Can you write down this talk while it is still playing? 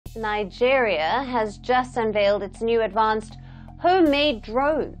Nigeria has just unveiled its new advanced homemade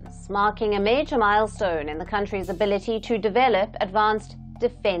drones, marking a major milestone in the country's ability to develop advanced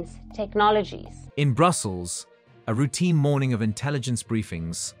defense technologies. In Brussels, a routine morning of intelligence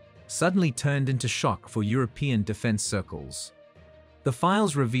briefings suddenly turned into shock for European defense circles. The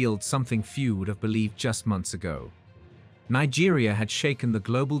files revealed something few would have believed just months ago. Nigeria had shaken the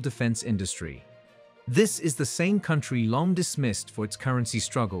global defense industry. This is the same country long dismissed for its currency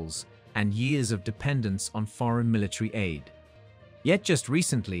struggles and years of dependence on foreign military aid. Yet just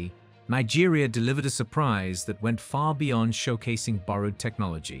recently, Nigeria delivered a surprise that went far beyond showcasing borrowed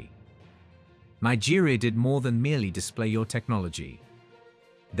technology. Nigeria did more than merely display your technology.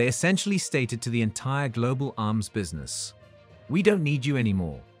 They essentially stated to the entire global arms business, "We don't need you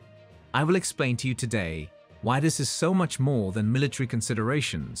anymore." I will explain to you today why this is so much more than military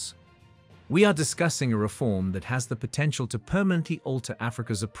considerations. We are discussing a reform that has the potential to permanently alter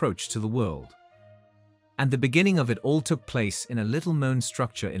Africa's approach to the world. And the beginning of it all took place in a little-known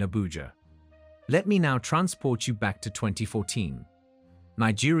structure in Abuja. Let me now transport you back to 2014.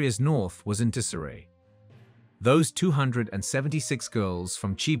 Nigeria's north was in disarray. Those 276 girls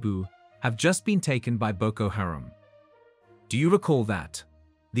from Chibok have just been taken by Boko Haram. Do you recall that?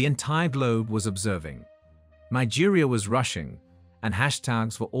 The entire globe was observing. Nigeria was rushing, and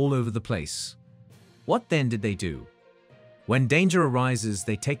hashtags were all over the place. What then did they do? When danger arises,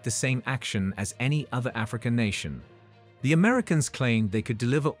 they take the same action as any other African nation. The Americans claimed they could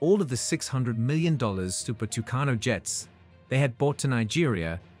deliver all of the $600 million Super Tucano jets they had bought to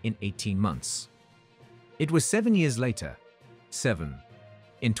Nigeria in 18 months. It was 7 years later.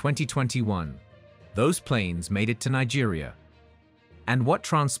 In 2021, those planes made it to Nigeria. And what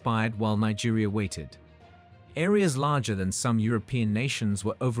transpired while Nigeria waited? Areas larger than some European nations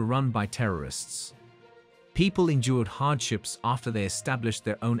were overrun by terrorists. People endured hardships after they established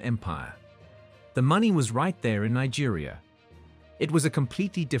their own empire. The money was right there in Nigeria. It was a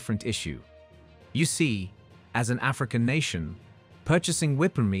completely different issue. You see, as an African nation, purchasing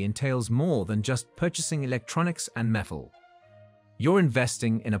weaponry entails more than just purchasing electronics and metal. You're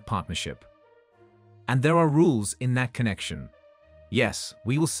investing in a partnership. And there are rules in that connection. Yes,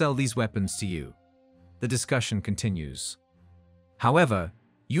 we will sell these weapons to you. The discussion continues. However,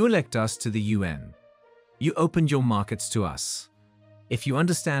 you elect us to the UN. You opened your markets to us. If you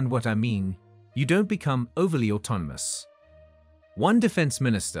understand what I mean, you don't become overly autonomous. One defense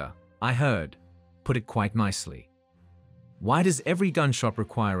minister, I heard, put it quite nicely. Why does every gun shop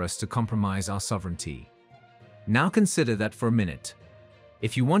require us to compromise our sovereignty? Now consider that for a minute.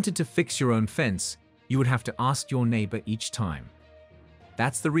 If you wanted to fix your own fence, you would have to ask your neighbor each time.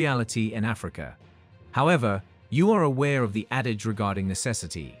 That's the reality in Africa. However, you are aware of the adage regarding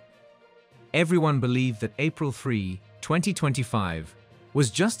necessity. Everyone believed that April 3, 2025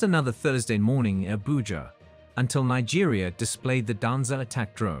 was just another Thursday morning in Abuja until Nigeria displayed the Danza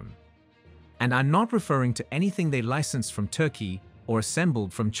attack drone. And I'm not referring to anything they licensed from Turkey or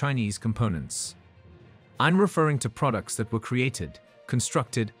assembled from Chinese components. I'm referring to products that were created,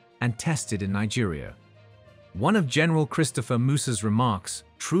 constructed, and tested in Nigeria. One of General Christopher Musa's remarks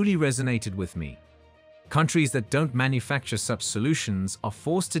truly resonated with me. Countries that don't manufacture such solutions are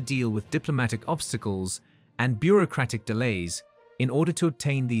forced to deal with diplomatic obstacles and bureaucratic delays in order to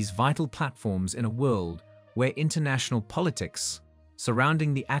obtain these vital platforms in a world where international politics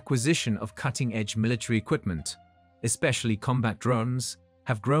surrounding the acquisition of cutting-edge military equipment, especially combat drones,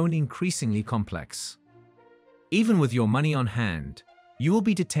 have grown increasingly complex. Even with your money on hand, you will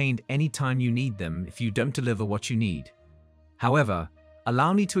be detained anytime you need them if you don't deliver what you need. However,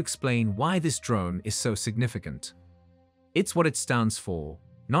 allow me to explain why this drone is so significant. It's what it stands for,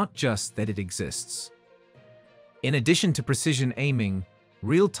 not just that it exists. In addition to precision aiming,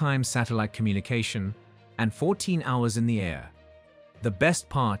 real-time satellite communication, and 14 hours in the air, the best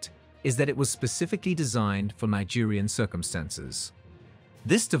part is that it was specifically designed for Nigerian circumstances.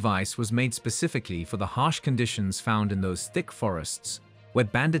 This device was made specifically for the harsh conditions found in those thick forests where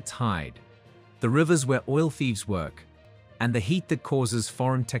bandits hide, the rivers where oil thieves work, and the heat that causes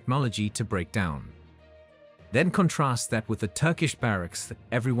foreign technology to break down. Then contrast that with the Turkish barracks that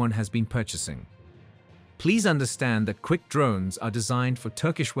everyone has been purchasing. Please understand that quick drones are designed for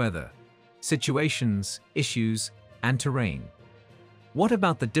Turkish weather, situations, issues, and terrain. What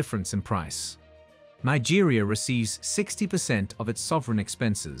about the difference in price? Nigeria receives 60% of its sovereign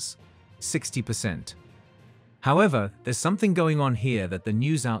expenses. 60%. However, there's something going on here that the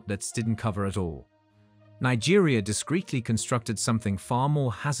news outlets didn't cover at all. Nigeria discreetly constructed something far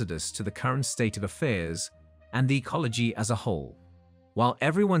more hazardous to the current state of affairs and the ecology as a whole, while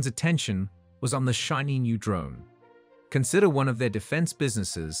everyone's attention was on the shiny new drone. Consider one of their defense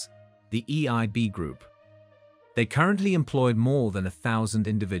businesses, the EIB Group. They currently employ more than 1,000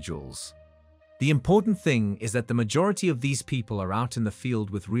 individuals. The important thing is that the majority of these people are out in the field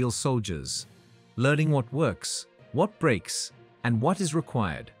with real soldiers, learning what works, what breaks, and what is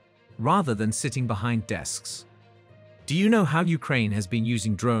required, rather than sitting behind desks. Do you know how Ukraine has been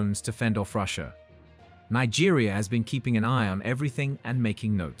using drones to fend off Russia? Nigeria has been keeping an eye on everything and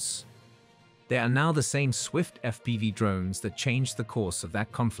making notes. They are now the same swift FPV drones that changed the course of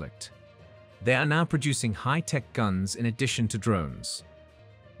that conflict. They are now producing high-tech guns in addition to drones.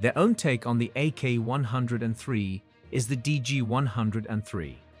 Their own take on the AK-103 is the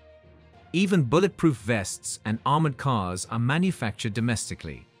DG-103. Even bulletproof vests and armored cars are manufactured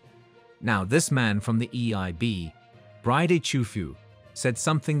domestically. Now, this man from the EIB, Bride Chufu, said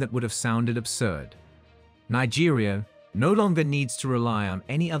something that would have sounded absurd. Nigeria no longer needs to rely on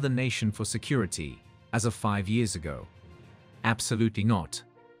any other nation for security, as of 5 years ago. Absolutely not.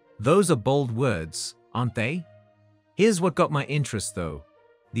 Those are bold words, aren't they? Here's what got my interest, though: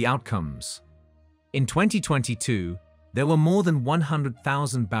 the outcomes. In 2022, there were more than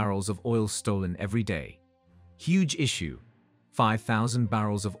 100,000 barrels of oil stolen every day. Huge issue. 5,000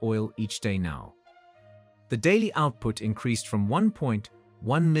 barrels of oil each day now. The daily output increased from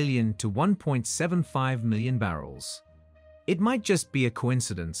 1.1 million to 1.75 million barrels. It might just be a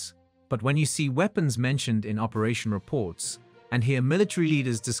coincidence, but when you see weapons mentioned in operation reports and hear military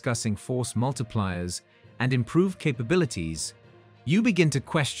leaders discussing force multipliers and improved capabilities, you begin to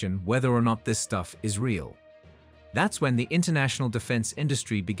question whether or not this stuff is real. That's when the international defense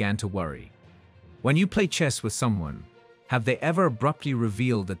industry began to worry. When you play chess with someone, have they ever abruptly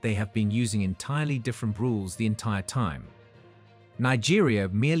revealed that they have been using entirely different rules the entire time? Nigeria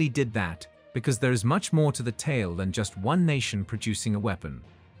merely did that because there is much more to the tale than just one nation producing a weapon.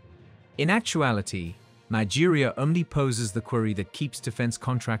 In actuality, Nigeria only poses the query that keeps defense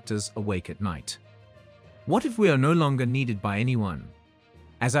contractors awake at night. What if we are no longer needed by anyone?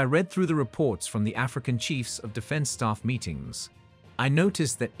 As I read through the reports from the African Chiefs of Defense Staff meetings, I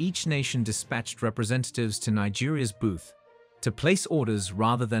noticed that each nation dispatched representatives to Nigeria's booth to place orders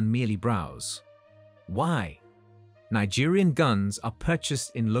rather than merely browse. Why? Nigerian guns are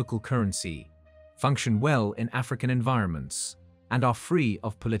purchased in local currency, function well in African environments, and are free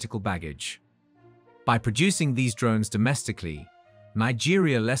of political baggage. By producing these drones domestically,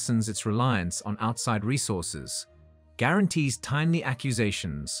 Nigeria lessens its reliance on outside resources, guarantees timely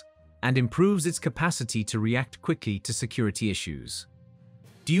accusations, and improves its capacity to react quickly to security issues.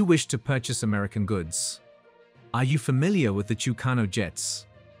 Do you wish to purchase American goods? Are you familiar with the Tucano jets?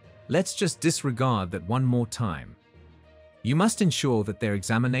 Let's just disregard that one more time. You must ensure that their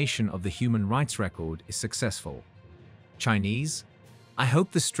examination of the human rights record is successful. Chinese? I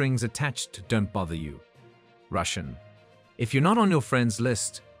hope the strings attached don't bother you. Russian? If you're not on your friends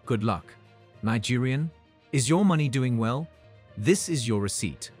list, good luck. Nigerian? Is your money doing well? This is your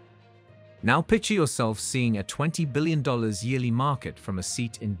receipt. Now picture yourself seeing a $20 billion yearly market from a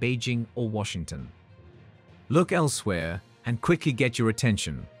seat in Beijing or Washington. Look elsewhere and quickly get your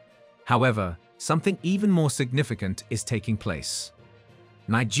attention. However, something even more significant is taking place.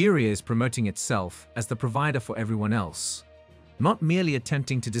 Nigeria is promoting itself as the provider for everyone else, not merely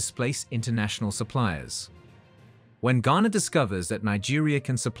attempting to displace international suppliers. When Ghana discovers that Nigeria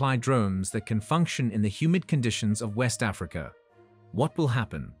can supply drones that can function in the humid conditions of West Africa, what will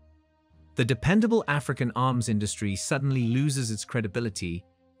happen? The dependable African arms industry suddenly loses its credibility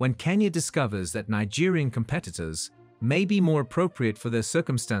when Kenya discovers that Nigerian competitors may be more appropriate for their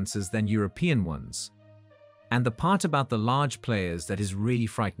circumstances than European ones. And the part about the large players that is really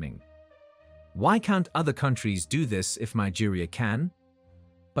frightening. Why can't other countries do this if Nigeria can?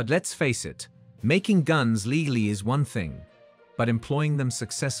 But let's face it, making guns legally is one thing, but employing them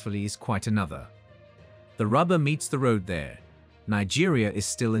successfully is quite another. The rubber meets the road there. Nigeria is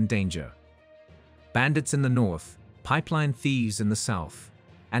still in danger. Bandits in the north, pipeline thieves in the south,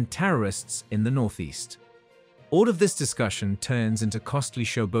 and terrorists in the northeast. All of this discussion turns into costly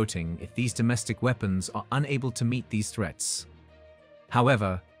showboating if these domestic weapons are unable to meet these threats.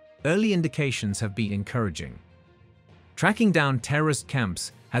 However, early indications have been encouraging. Tracking down terrorist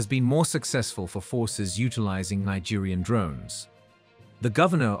camps has been more successful for forces utilizing Nigerian drones. The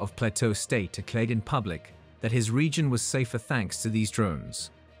governor of Plateau State declared in public that his region was safer thanks to these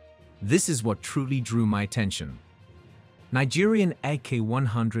drones. This is what truly drew my attention. Nigerian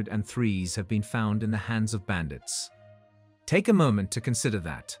AK-103s have been found in the hands of bandits. Take a moment to consider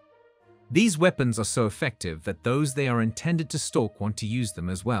that. These weapons are so effective that those they are intended to stalk want to use them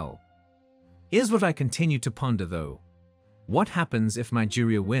as well. Here's what I continue to ponder though. What happens if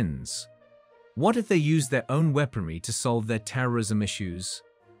Nigeria wins? What if they use their own weaponry to solve their terrorism issues?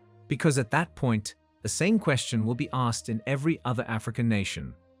 Because at that point, the same question will be asked in every other African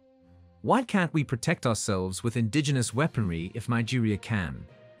nation. Why can't we protect ourselves with indigenous weaponry if Nigeria can?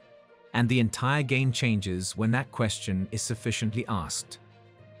 And the entire game changes when that question is sufficiently asked.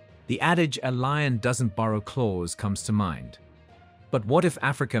 The adage, "a lion doesn't borrow claws," comes to mind. But what if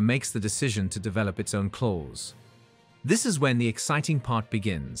Africa makes the decision to develop its own claws? This is when the exciting part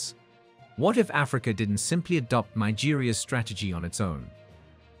begins. What if Africa didn't simply adopt Nigeria's strategy on its own?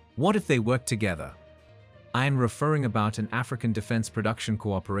 What if they worked together? I am referring about an African defense production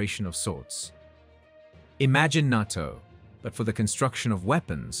cooperation of sorts. Imagine NATO, but for the construction of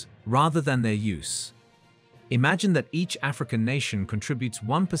weapons rather than their use. Imagine that each African nation contributes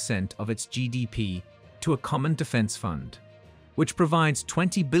 1% of its GDP to a common defense fund, which provides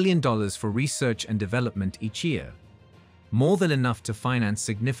 $20 billion for research and development each year, more than enough to finance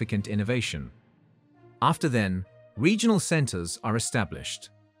significant innovation. After then, regional centers are established.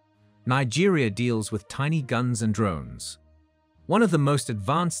 Nigeria deals with tiny guns and drones. One of the most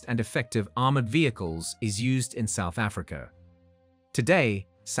advanced and effective armored vehicles is used in South Africa. Today,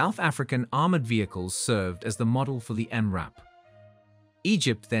 South African armored vehicles served as the model for the MRAP.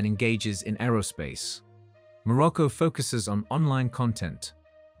 Egypt then engages in aerospace. Morocco focuses on online content.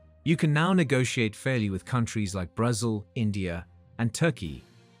 You can now negotiate fairly with countries like Brazil, India, and Turkey,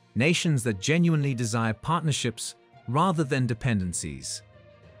 nations that genuinely desire partnerships rather than dependencies,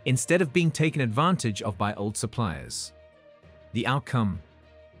 instead of being taken advantage of by old suppliers. The outcome?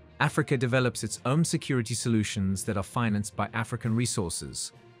 Africa develops its own security solutions that are financed by African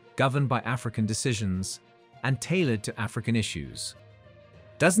resources, governed by African decisions, and tailored to African issues.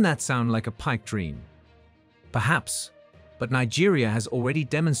 Doesn't that sound like a pipe dream? Perhaps, but Nigeria has already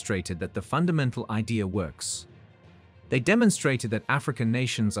demonstrated that the fundamental idea works. They demonstrated that African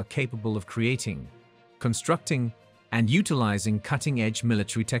nations are capable of creating, constructing, and utilizing cutting-edge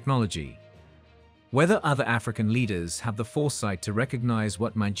military technology. Whether other African leaders have the foresight to recognize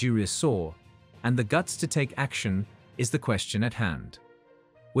what Nigeria saw and the guts to take action is the question at hand.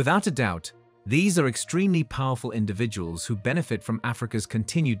 Without a doubt, these are extremely powerful individuals who benefit from Africa's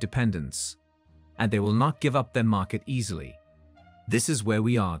continued dependence, and they will not give up their market easily. This is where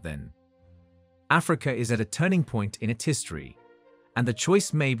we are then. Africa is at a turning point in its history, and the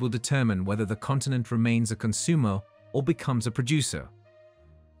choice made will determine whether the continent remains a consumer or becomes a producer.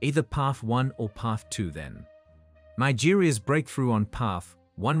 Either path 1 or path 2 then. Nigeria's breakthrough on path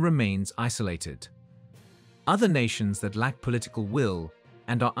 1 remains isolated. Other nations that lack political will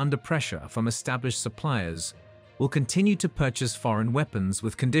and are under pressure from established suppliers will continue to purchase foreign weapons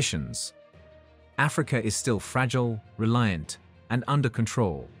with conditions. Africa is still fragile, reliant, and under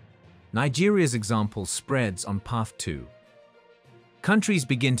control. Nigeria's example spreads on path 2. Countries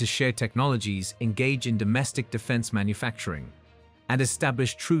begin to share technologies, engage in domestic defense manufacturing, and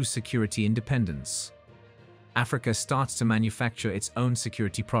establish true security independence. Africa starts to manufacture its own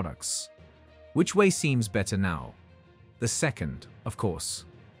security products. Which way seems better now? The second, of course.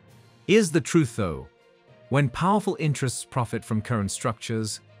 Here's the truth though. When powerful interests profit from current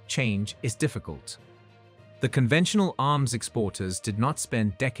structures, change is difficult. The conventional arms exporters did not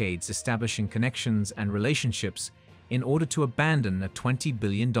spend decades establishing connections and relationships in order to abandon a $20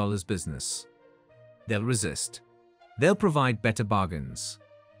 billion business. They'll resist. They'll provide better bargains.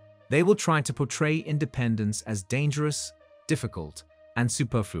 They will try to portray independence as dangerous, difficult, and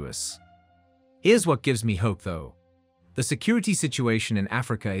superfluous. Here's what gives me hope though. The security situation in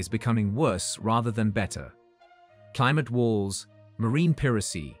Africa is becoming worse rather than better. Climate wars, marine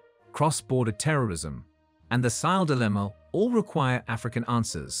piracy, cross-border terrorism, and the Sahel dilemma all require African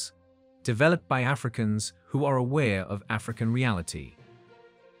answers, developed by Africans who are aware of African reality.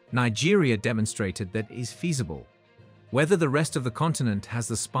 Nigeria demonstrated that it is feasible. Whether the rest of the continent has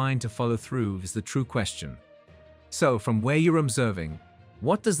the spine to follow through is the true question. So, from where you're observing,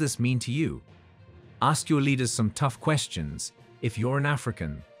 what does this mean to you? Ask your leaders some tough questions if you're an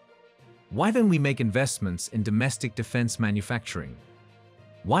African. Why don't we make investments in domestic defense manufacturing?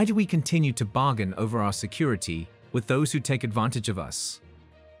 Why do we continue to bargain over our security with those who take advantage of us?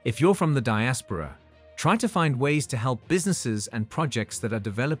 If you're from the diaspora, try to find ways to help businesses and projects that are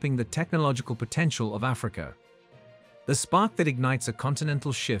developing the technological potential of Africa. The spark that ignites a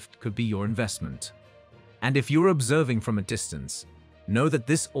continental shift could be your investment. And if you're observing from a distance, know that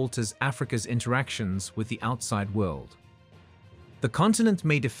this alters Africa's interactions with the outside world. The continent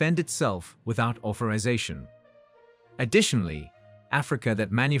may defend itself without authorization. Additionally, Africa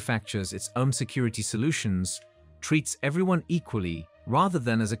that manufactures its own security solutions treats everyone equally rather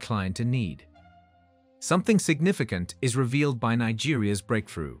than as a client in need. Something significant is revealed by Nigeria's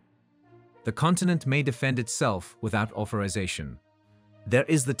breakthrough. The continent may defend itself without authorization. There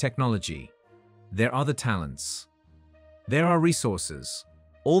is the technology. There are the talents. There are resources.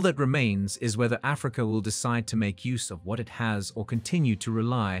 All that remains is whether Africa will decide to make use of what it has or continue to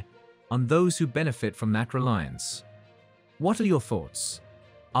rely on those who benefit from that reliance. What are your thoughts?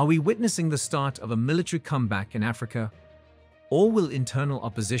 Are we witnessing the start of a military comeback in Africa? Or will internal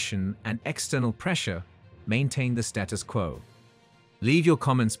opposition and external pressure maintain the status quo? Leave your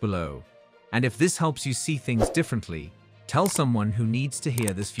comments below. And if this helps you see things differently, tell someone who needs to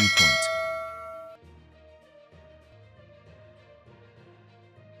hear this viewpoint.